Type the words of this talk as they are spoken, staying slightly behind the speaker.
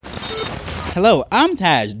Hello, I'm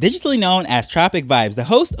Taj, digitally known as Tropic Vibes, the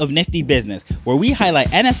host of Nifty Business, where we highlight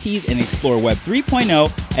NFTs and explore Web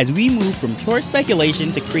 3.0 as we move from pure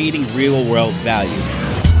speculation to creating real-world value.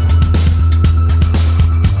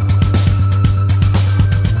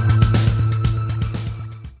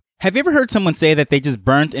 Have you ever heard someone say that they just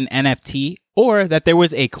burnt an NFT or that there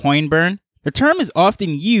was a coin burn? The term is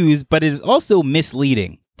often used, but it is also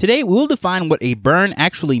misleading. Today, we'll define what a burn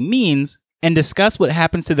actually means and discuss what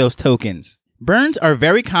happens to those tokens. Burns are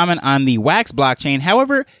very common on the Wax blockchain.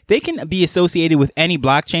 However, they can be associated with any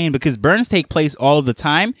blockchain because burns take place all of the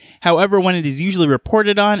time. However, when it is usually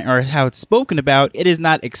reported on or how it's spoken about, it is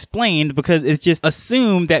not explained because it's just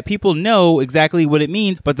assumed that people know exactly what it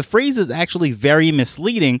means. But the phrase is actually very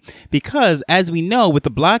misleading because, as we know with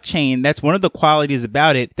the blockchain, that's one of the qualities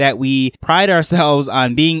about it, that we pride ourselves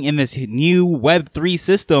on being in this new Web3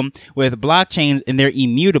 system with blockchains, and they're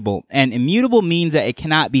immutable. And immutable means that it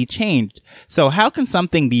cannot be changed. So how can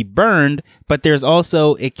something be burned, but there's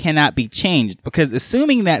also it cannot be changed? Because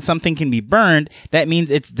assuming that something can be burned, that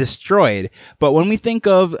means it's destroyed. But when we think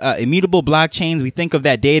of immutable blockchains, we think of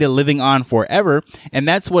that data living on forever. And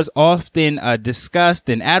that's what's often discussed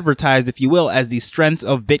and advertised, if you will, as the strength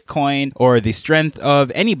of Bitcoin or the strength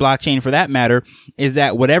of any blockchain for that matter, is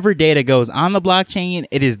that whatever data goes on the blockchain,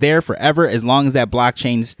 it is there forever as long as that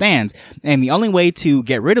blockchain stands. And the only way to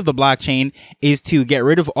get rid of the blockchain is to get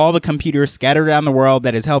rid of all the computers scattered around the world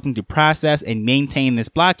that is helping to process and maintain this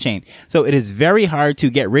blockchain. So it is very hard to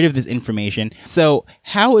get rid of this information. So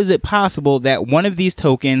how is it possible that one of these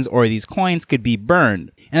tokens or these coins could be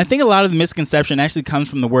burned? And I think a lot of the misconception actually comes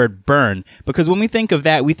from the word burn, because when we think of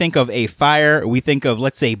that, we think of a fire, we think of,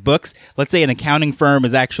 let's say, books. Let's say an accounting firm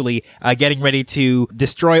is actually getting ready to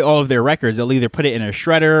destroy all of their records. They'll either put it in a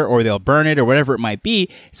shredder or they'll burn it or whatever it might be.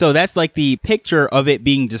 So that's like the picture of it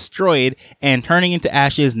being destroyed and turning into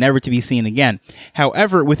ashes, never to be seen again.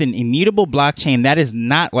 However, with an immutable blockchain, that is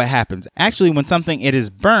not what happens. Actually, when something it is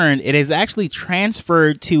burned, it is actually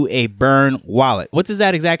transferred to a burn wallet. What does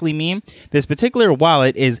that exactly mean? This particular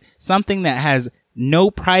wallet is something that has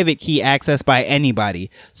no private key access by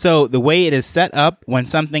anybody. So the way it is set up, when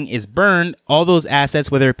something is burned, all those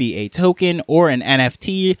assets, whether it be a token or an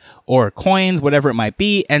NFT or coins, whatever it might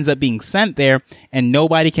be, ends up being sent there and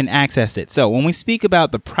nobody can access it. So when we speak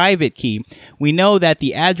about the private key, we know that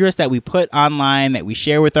the address that we put online, that we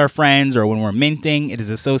share with our friends, or when we're minting, it is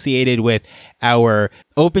associated with our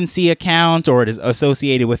OpenSea account, or it is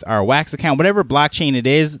associated with our Wax account, whatever blockchain it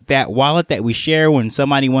is, that wallet that we share when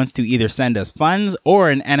somebody wants to either send us funds or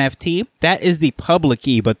an NFT, that is the public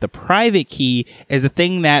key. But the private key is the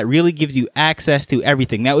thing that really gives you access to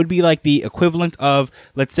everything. That would be like the equivalent of,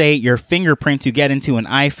 let's say, your fingerprint to get into an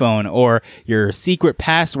iPhone, or your secret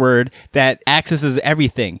password that accesses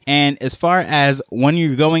everything. And as far as when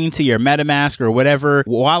you're going into your MetaMask or whatever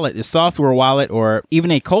wallet, a software wallet, or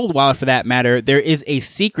even a cold wallet for that matter, there is a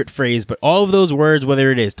secret phrase, but all of those words,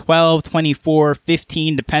 whether it is 12, 24,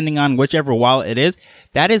 15, depending on whichever wallet it is,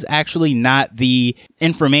 that is actually not the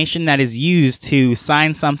information that is used to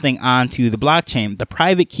sign something onto the blockchain. The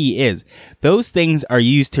private key is. Those things are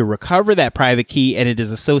used to recover that private key, and it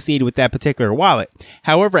is associated with that particular wallet.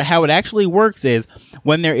 However, how it actually works is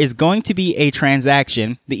when there is going to be a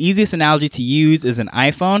transaction, the easiest analogy to use is an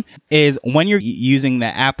iPhone, is when you're using the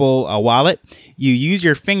Apple wallet, you use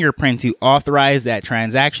your fingerprint to authorize that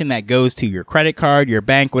transaction that goes to your credit card, your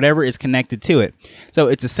bank, whatever is connected to it. So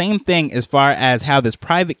it's the same thing as far as how this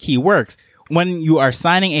private key works. When you are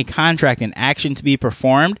signing a contract, an action to be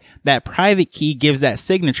performed, that private key gives that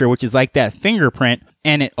signature, which is like that fingerprint,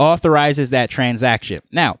 and it authorizes that transaction.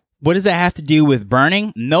 Now, what does that have to do with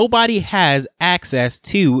burning? Nobody has access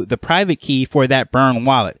to the private key for that burn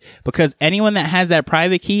wallet, because anyone that has that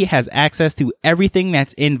private key has access to everything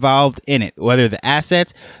that's involved in it, whether the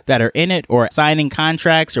assets that are in it or signing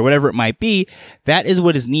contracts or whatever it might be. That is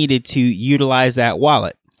what is needed to utilize that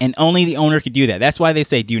wallet. And only the owner could do that. That's why they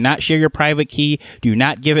say, do not share your private key. Do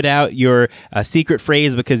not give it out your secret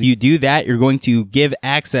phrase, because you do that, you're going to give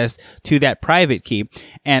access to that private key.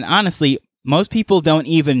 And honestly, most people don't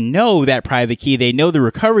even know that private key. They know the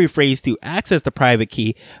recovery phrase to access the private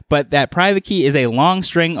key, but that private key is a long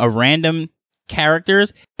string of random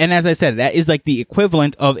characters. And as I said, that is like the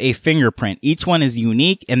equivalent of a fingerprint. Each one is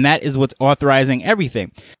unique, and that is what's authorizing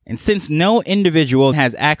everything. And since no individual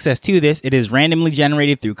has access to this, it is randomly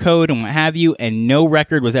generated through code and what have you, and no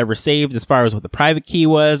record was ever saved as far as what the private key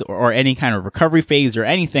was or any kind of recovery phase or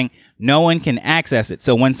anything. No one can access it.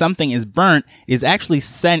 So when something is burnt, it is actually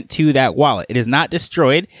sent to that wallet. It is not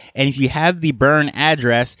destroyed. And if you have the burn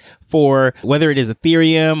address for whether it is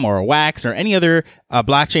Ethereum or Wax or any other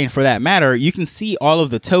blockchain for that matter, you can see all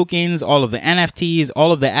of the tokens, all of the NFTs,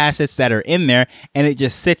 all of the assets that are in there, and it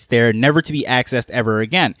just sits there, never to be accessed ever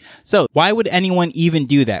again. So why would anyone even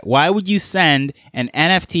do that? Why would you send an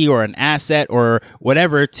NFT or an asset or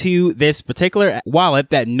whatever to this particular wallet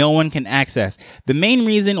that no one can access? The main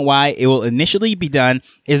reason why it will initially be done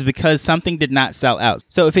is because something did not sell out.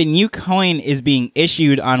 So if a new coin is being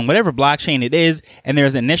issued on whatever blockchain it is, and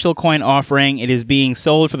there's an initial coin offering, it is being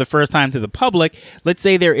sold for the first time to the public. Let's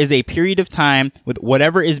say there is a period of time with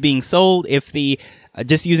whatever is being sold. If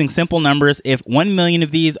just using simple numbers, if 1 million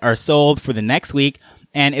of these are sold for the next week,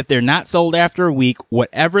 and if they're not sold after a week,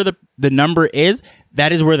 whatever the number is,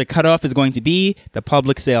 that is where the cutoff is going to be. The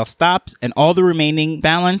public sale stops and all the remaining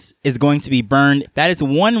balance is going to be burned. That is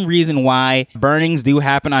one reason why burnings do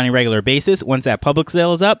happen on a regular basis. Once that public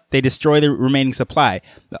sale is up, they destroy the remaining supply.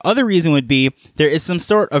 The other reason would be there is some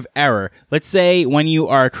sort of error. Let's say when you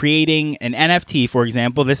are creating an NFT, for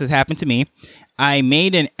example, this has happened to me. I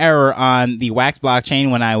made an error on the Wax blockchain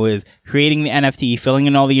when I was creating the NFT, filling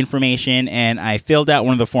in all the information, and I filled out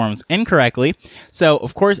one of the forms incorrectly. So,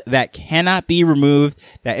 of course, that cannot be removed.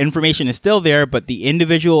 That information is still there, but the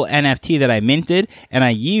individual NFT that I minted and I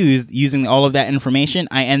using all of that information,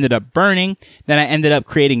 I ended up burning. Then I ended up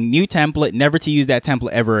creating a new template, never to use that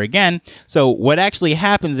template ever again. So what actually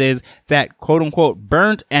happens is that quote-unquote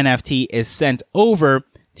burnt NFT is sent over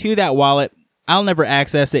to that wallet. I'll never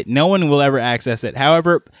access it. No one will ever access it.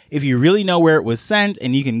 However, if you really know where it was sent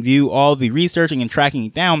and you can view all the researching and tracking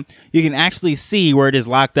it down, you can actually see where it is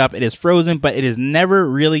locked up. It is frozen, but it is never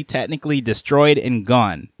really technically destroyed and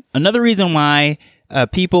gone. Another reason why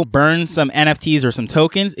people burn some NFTs or some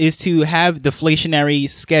tokens is to have deflationary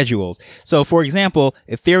schedules. So, for example,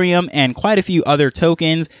 Ethereum and quite a few other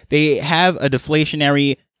tokens, they have a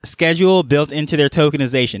deflationary schedule built into their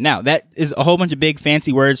tokenization. Now, that is a whole bunch of big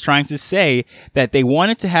fancy words trying to say that they want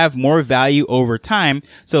it to have more value over time.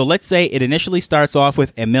 So let's say it initially starts off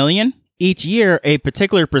with 1 million. Each year, a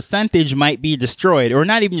particular percentage might be destroyed, or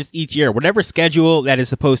not even just each year, whatever schedule that is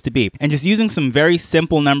supposed to be. And just using some very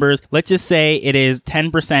simple numbers, let's just say it is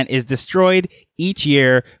 10% is destroyed each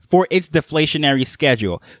year for its deflationary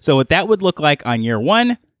schedule. So what that would look like on year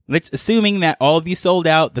 1, let's assuming that all of these sold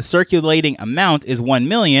out, the circulating amount is 1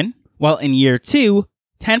 million. While in year 2,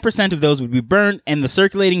 10% of those would be burned and the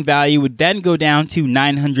circulating value would then go down to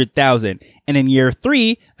 900,000. And in year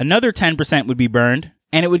 3, another 10% would be burned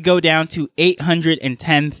and it would go down to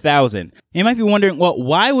 810,000. You might be wondering, well,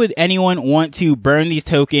 why would anyone want to burn these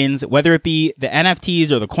tokens, whether it be the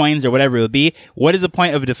NFTs or the coins or whatever it would be? What is the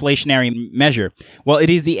point of a deflationary measure? Well, it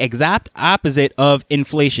is the exact opposite of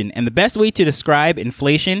inflation. And the best way to describe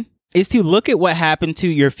inflation is to look at what happened to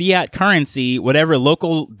your fiat currency, whatever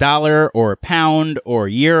local dollar or pound or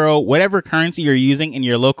euro, whatever currency you're using in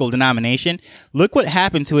your local denomination. Look what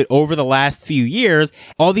happened to it over the last few years.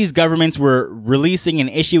 All these governments were releasing and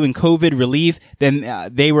issuing COVID relief. Then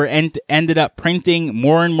they were ended up printing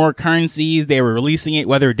more and more currencies. They were releasing it,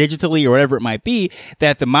 whether digitally or whatever it might be,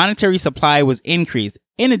 that the monetary supply was increased.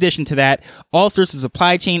 In addition to that, all sorts of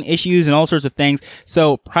supply chain issues and all sorts of things.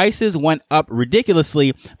 So prices went up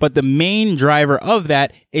ridiculously, but the main driver of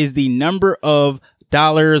that is the number of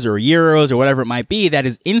dollars or euros or whatever it might be that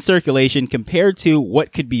is in circulation compared to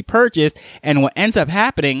what could be purchased. And what ends up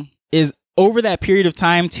happening is over that period of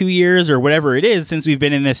time, 2 years or whatever it is since we've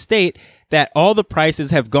been in this state, that all the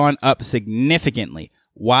prices have gone up significantly.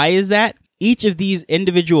 Why is that? Each of these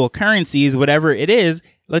individual currencies, whatever it is,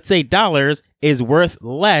 let's say dollars, is worth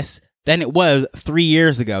less than it was 3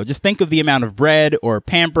 years ago. Just think of the amount of bread or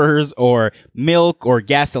Pampers or milk or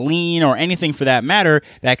gasoline or anything for that matter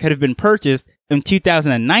that could have been purchased in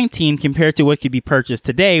 2019 compared to what could be purchased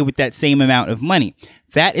today with that same amount of money.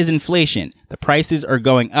 That is inflation. The prices are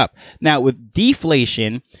going up. Now, with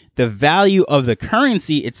deflation, the value of the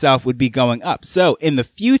currency itself would be going up. So in the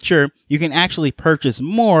future, you can actually purchase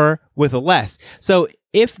more with less. So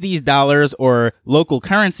if these dollars or local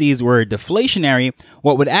currencies were deflationary,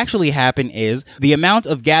 what would actually happen is the amount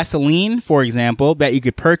of gasoline, for example, that you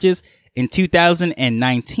could purchase in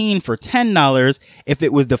 2019 for $10, if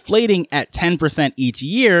it was deflating at 10% each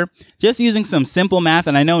year, just using some simple math,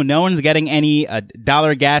 and I know no one's getting any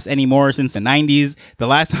dollar gas anymore since the 90s. The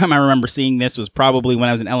last time I remember seeing this was probably when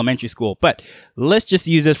I was in elementary school, but let's just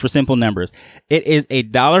use this for simple numbers. It is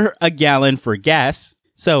 $1 a gallon for gas.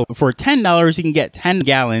 So for $10, you can get 10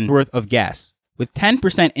 gallons worth of gas. With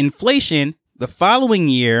 10% inflation, the following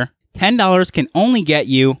year, $10 can only get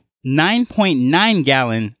you 9.9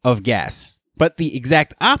 gallon of gas. But the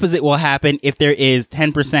exact opposite will happen if there is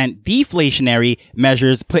 10% deflationary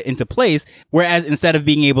measures put into place, whereas instead of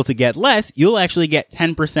being able to get less, you'll actually get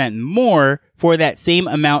 10% more for that same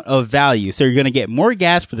amount of value. So you're going to get more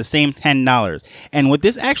gas for the same $10. And what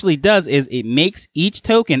this actually does is it makes each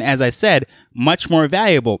token, as I said, much more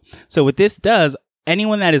valuable. So what this does,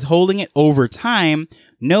 anyone that is holding it over time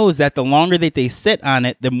knows that the longer that they sit on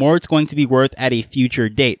it, the more it's going to be worth at a future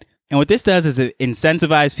date. And what this does is it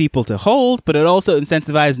incentivizes people to hold, but it also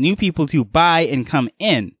incentivizes new people to buy and come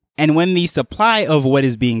in. And when the supply of what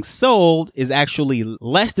is being sold is actually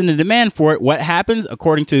less than the demand for it, what happens?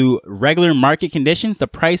 According to regular market conditions, the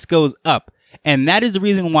price goes up. And that is the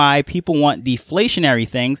reason why people want deflationary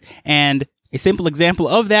things. And a simple example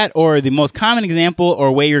of that, or the most common example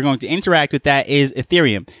or way you're going to interact with that, is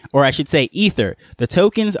Ethereum, or I should say Ether. The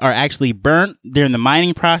tokens are actually burnt during the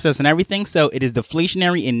mining process and everything, so it is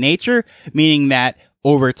deflationary in nature, meaning that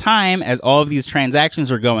over time, as all of these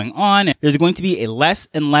transactions are going on, there's going to be a less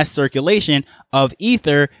and less circulation of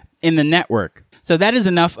Ether in the network. So that is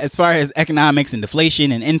enough as far as economics and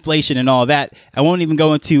deflation and inflation and all that. I won't even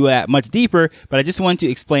go into much deeper, but I just wanted to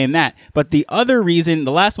explain that. But the other reason,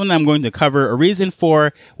 the last one I'm going to cover, a reason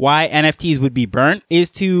for why NFTs would be burnt, is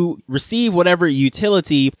to receive whatever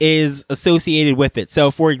utility is associated with it. So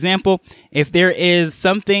for example, if there is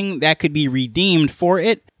something that could be redeemed for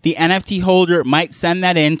it, the NFT holder might send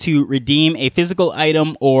that in to redeem a physical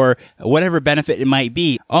item or whatever benefit it might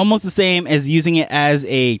be. Almost the same as using it as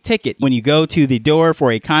a ticket. When you go to the door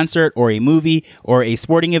for a concert or a movie or a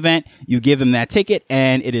sporting event, you give them that ticket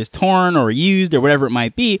and it is torn or used or whatever it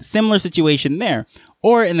might be. Similar situation there.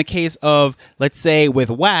 Or in the case of, let's say with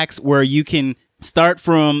wax, where you can start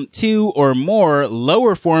from two or more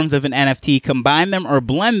lower forms of an NFT, combine them or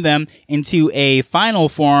blend them into a final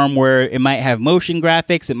form where it might have motion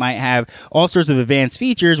graphics, it might have all sorts of advanced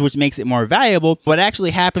features, which makes it more valuable. What actually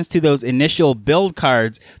happens to those initial build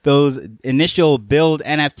cards, those initial build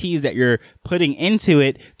NFTs that you're putting into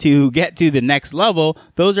it to get to the next level,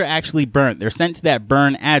 those are actually burnt. They're sent to that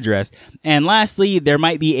burn address. And lastly, there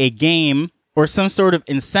might be a game or some sort of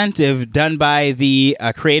incentive done by the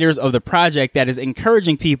creators of the project that is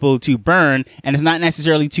encouraging people to burn, and it's not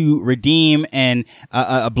necessarily to redeem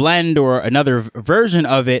a blend or another version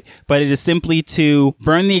of it, but it is simply to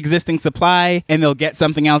burn the existing supply and they'll get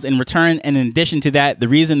something else in return. And in addition to that, the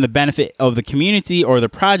reason the benefit of the community or the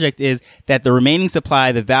project is that the remaining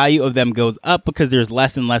supply, the value of them goes up because there's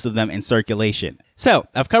less and less of them in circulation. So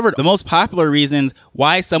I've covered the most popular reasons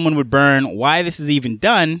why someone would burn, why this is even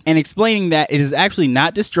done, and explaining that it is actually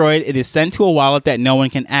not destroyed. It is sent to a wallet that no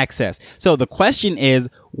one can access. So the question is,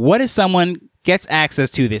 what if someone gets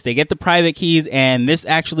access to this? They get the private keys and this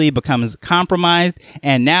actually becomes compromised.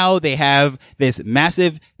 And now they have this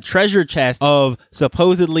massive treasure chest of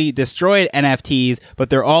supposedly destroyed NFTs,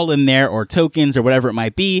 but they're all in there, or tokens or whatever it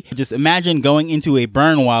might be. Just imagine going into a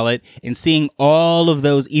burn wallet and seeing all of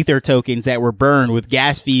those Ether tokens that were burned with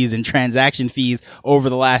gas fees and transaction fees over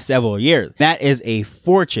the last several years. That is a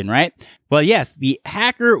fortune, right? Well, yes, the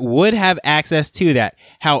hacker would have access to that.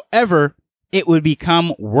 However, it would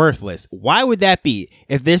become worthless. Why would that be?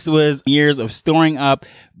 If this was years of storing up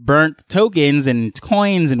burnt tokens and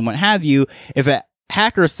coins and what have you, if a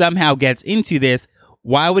hacker somehow gets into this,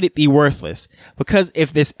 why would it be worthless? Because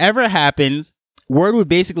if this ever happens, word would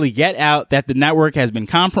basically get out that the network has been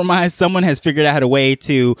compromised. Someone has figured out a way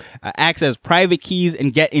to access private keys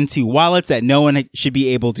and get into wallets that no one should be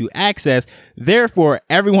able to access. Therefore,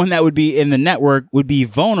 everyone that would be in the network would be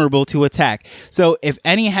vulnerable to attack. So if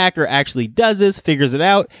any hacker actually does this, figures it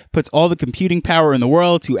out, puts all the computing power in the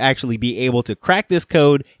world to actually be able to crack this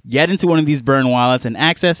code, get into one of these burn wallets and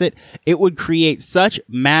access it, it would create such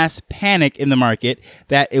mass panic in the market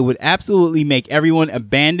that it would absolutely make everyone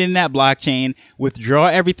abandon that blockchain, withdraw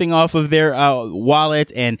everything off of their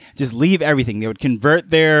wallet, and just leave everything. They would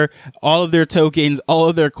convert all of their tokens, all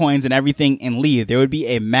of their coins and everything, and leave. There would be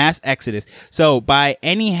a mass exodus. So by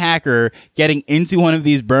any hacker getting into one of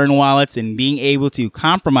these burn wallets and being able to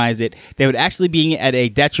compromise it, they would actually be at a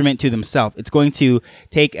detriment to themselves. It's going to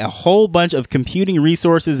take a whole bunch of computing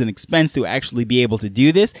resources and expense to actually be able to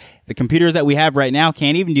do this. The computers that we have right now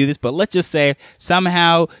can't even do this, but let's just say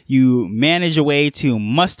somehow you manage a way to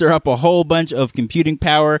muster up a whole bunch of computing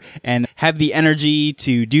power and have the energy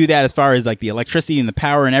to do that, as far as like the electricity and the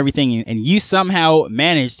power and everything, and you somehow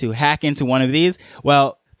manage to hack into one of these.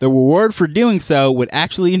 Well, the reward for doing so would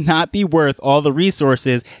actually not be worth all the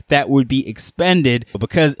resources that would be expended,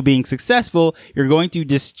 because being successful, you're going to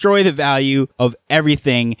destroy the value of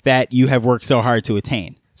everything that you have worked so hard to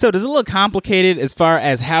attain. So it is a little complicated as far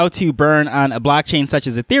as how to burn on a blockchain such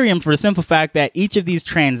as Ethereum, for the simple fact that each of these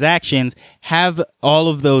transactions have all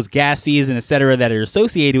of those gas fees and etc. that are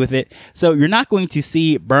associated with it. So you're not going to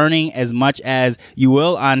see burning as much as you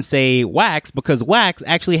will on, say, Wax, because Wax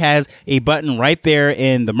actually has a button right there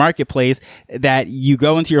in the marketplace that you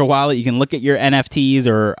go into your wallet, you can look at your NFTs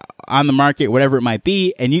or on the market, whatever it might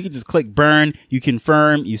be, and you can just click burn, you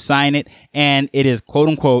confirm, you sign it, and it is quote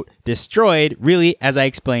unquote destroyed. Really, as I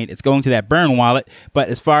explained, it's going to that burn wallet. But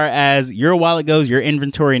as far as your wallet goes, your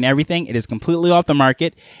inventory and everything, it is completely off the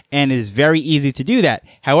market, and it is very easy to do that.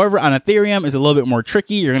 However, on Ethereum, it's a little bit more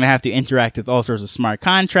tricky. You're going to have to interact with all sorts of smart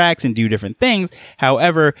contracts and do different things.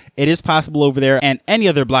 However, it is possible over there, and any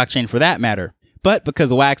other blockchain for that matter. But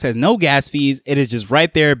because Wax has no gas fees, it is just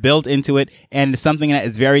right there built into it, and it's something that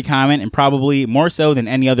is very common and probably more so than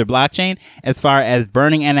any other blockchain as far as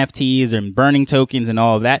burning NFTs and burning tokens and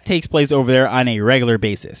all of that takes place over there on a regular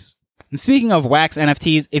basis. And speaking of Wax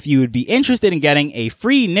NFTs, if you would be interested in getting a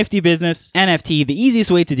free Nifty Business NFT, the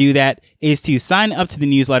easiest way to do that is to sign up to the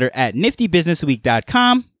newsletter at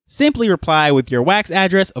niftybusinessweek.com. Simply reply with your Wax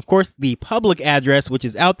address, of course, the public address, which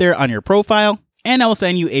is out there on your profile. And I will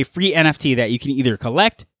send you a free NFT that you can either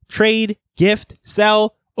collect, trade, gift,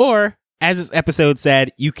 sell, or, as this episode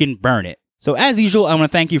said, you can burn it. So as usual, I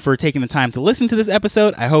want to thank you for taking the time to listen to this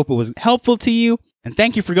episode. I hope it was helpful to you. And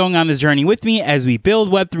thank you for going on this journey with me as we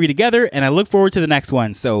build Web3 together, and I look forward to the next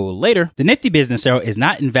one. So later. The Nifty Business Show is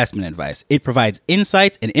not investment advice. It provides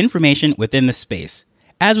insights and information within the space.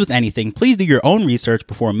 As with anything, please do your own research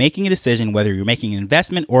before making a decision whether you're making an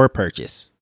investment or a purchase.